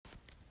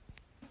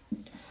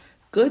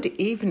Good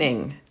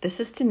evening. This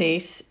is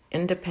Denise,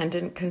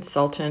 independent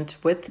consultant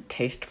with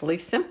Tastefully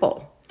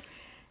Simple.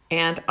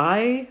 And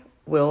I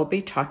will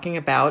be talking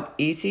about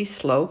easy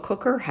slow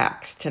cooker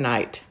hacks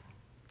tonight.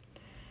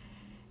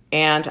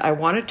 And I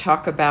want to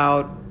talk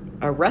about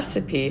a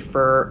recipe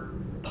for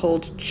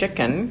pulled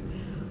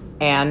chicken.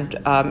 And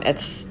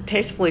it's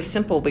Tastefully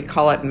Simple. We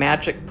call it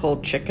Magic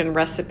Pulled Chicken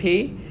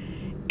Recipe.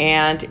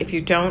 And if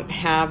you don't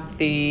have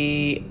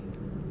the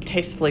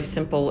Tastefully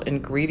Simple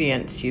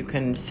ingredients, you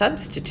can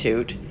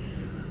substitute.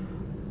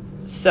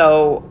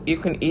 So you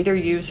can either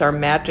use our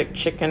Magic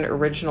Chicken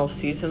Original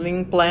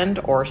Seasoning Blend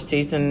or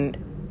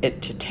season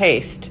it to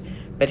taste.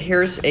 But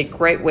here's a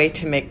great way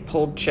to make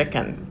pulled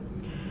chicken.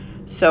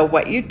 So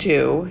what you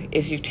do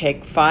is you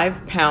take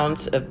 5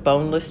 pounds of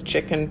boneless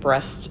chicken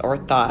breasts or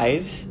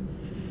thighs,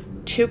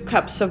 2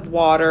 cups of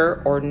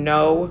water or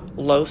no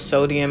low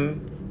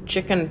sodium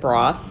chicken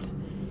broth,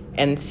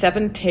 and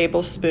 7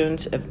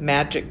 tablespoons of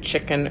Magic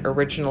Chicken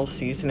Original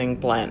Seasoning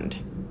Blend.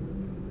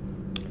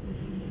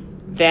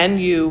 Then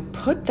you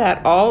put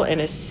that all in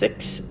a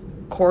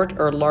 6-quart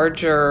or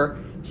larger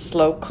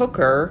slow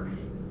cooker.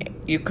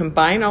 You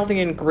combine all the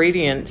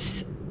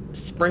ingredients,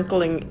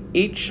 sprinkling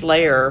each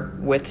layer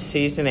with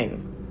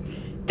seasoning.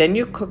 Then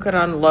you cook it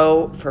on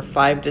low for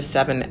 5 to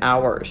 7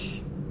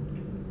 hours.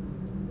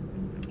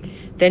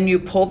 Then you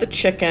pull the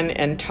chicken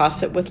and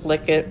toss it with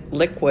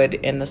liquid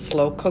in the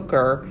slow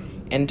cooker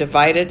and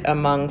divide it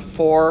among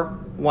 4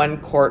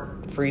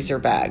 1-quart freezer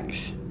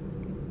bags.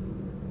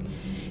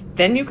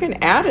 Then you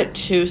can add it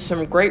to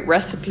some great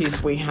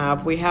recipes we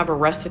have. We have a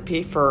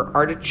recipe for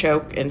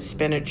artichoke and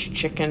spinach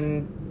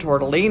chicken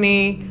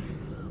tortellini,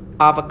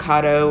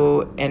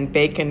 avocado and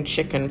bacon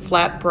chicken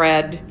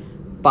flatbread,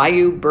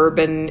 Bayou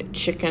bourbon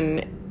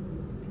chicken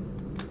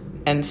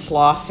and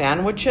slaw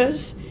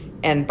sandwiches,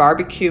 and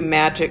barbecue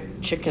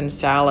magic chicken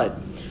salad.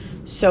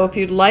 So if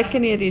you'd like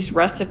any of these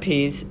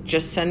recipes,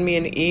 just send me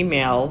an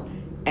email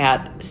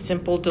at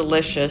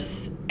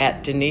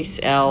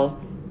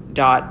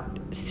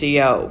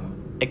simpledelicious@denisel.co.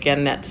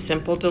 Again, that's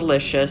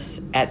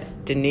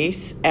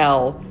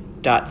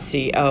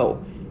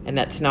simpledelicious@denisel.co, and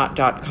that's not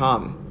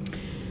 .com.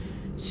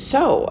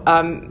 So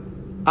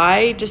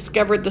I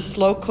discovered the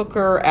slow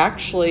cooker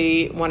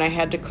actually when I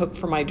had to cook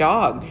for my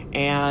dog,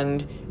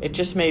 and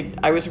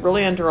I was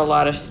really under a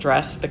lot of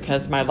stress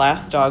because my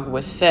last dog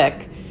was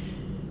sick.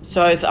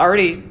 So I was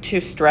already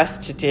too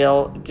stressed to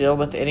deal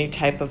with any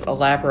type of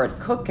elaborate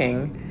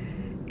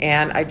cooking,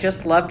 and I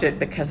just loved it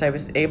because I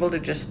was able to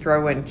just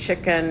throw in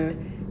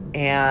chicken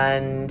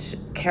and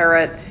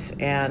carrots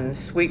and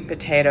sweet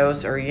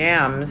potatoes or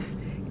yams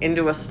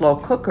into a slow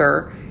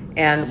cooker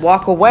and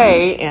walk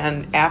away,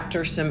 and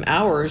after some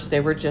hours they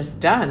were just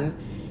done.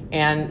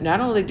 And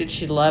not only did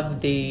she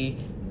love the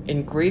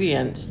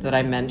ingredients that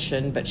I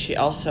mentioned, but she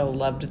also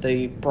loved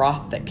the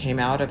broth that came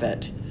out of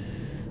it.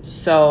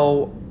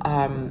 So,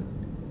 and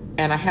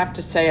I have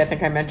to say, I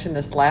think I mentioned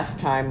this last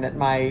time, that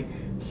my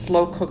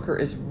slow cooker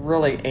is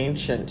really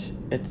ancient.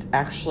 It's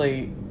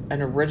actually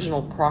an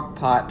original crock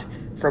pot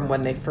from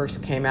when they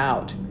first came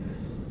out.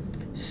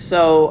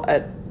 So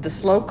the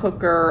slow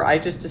cooker, I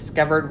just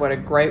discovered what a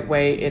great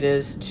way it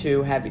is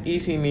to have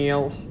easy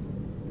meals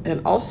and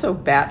also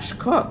batch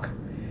cook.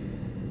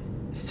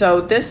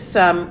 So this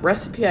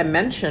recipe I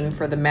mentioned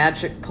for the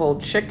Magic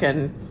Pulled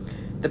Chicken,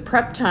 the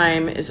prep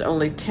time is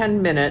only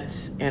 10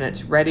 minutes and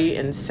it's ready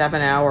in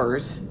 7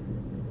 hours,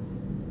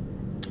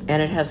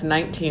 and it has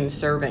 19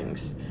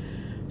 servings.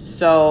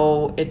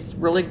 So it's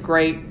really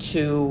great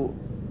to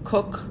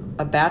cook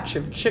a batch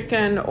of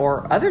chicken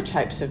or other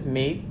types of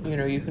meat. You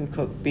know, you can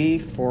cook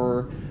beef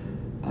or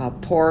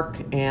pork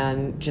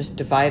and just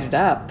divide it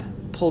up.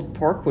 Pulled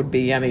pork would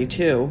be yummy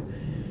too.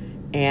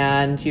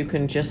 And you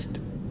can just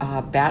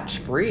batch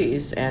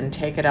freeze and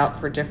take it out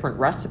for different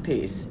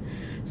recipes.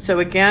 So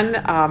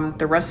again,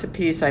 the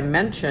recipes I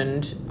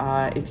mentioned,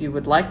 if you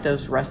would like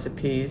those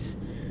recipes,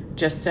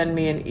 just send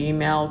me an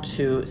email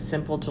to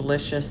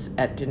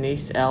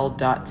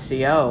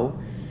simpledelicious@denisel.co.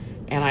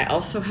 And I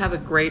also have a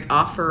great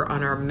offer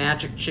on our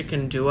Magic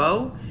Chicken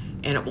Duo,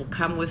 and it will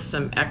come with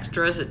some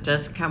extras. It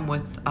does come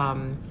with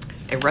a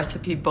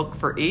recipe book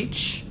for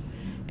each.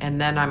 And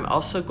then I'm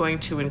also going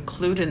to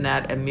include in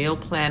that a meal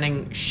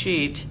planning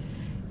sheet.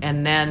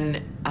 And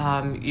then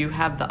you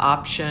have the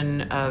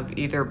option of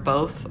either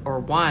both or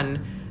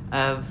one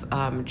of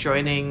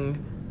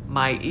joining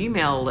my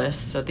email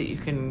list so that you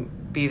can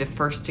be the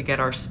first to get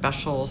our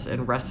specials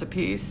and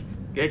recipes.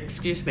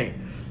 Excuse me.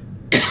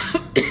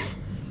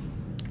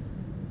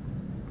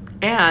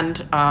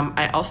 And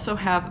I also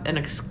have an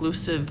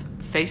exclusive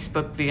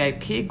Facebook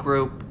VIP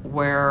group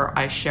where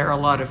I share a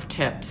lot of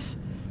tips.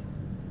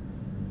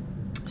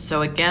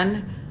 So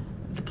again,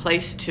 the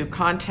place to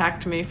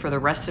contact me for the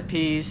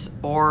recipes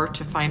or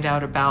to find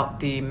out about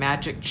the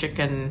Magic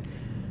Chicken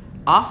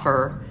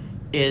offer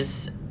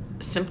is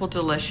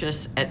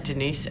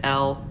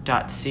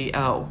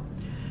simpledelicious@denisel.co.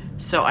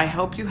 So I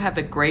hope you have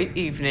a great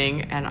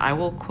evening, and I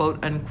will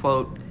quote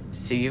unquote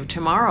see you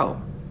tomorrow.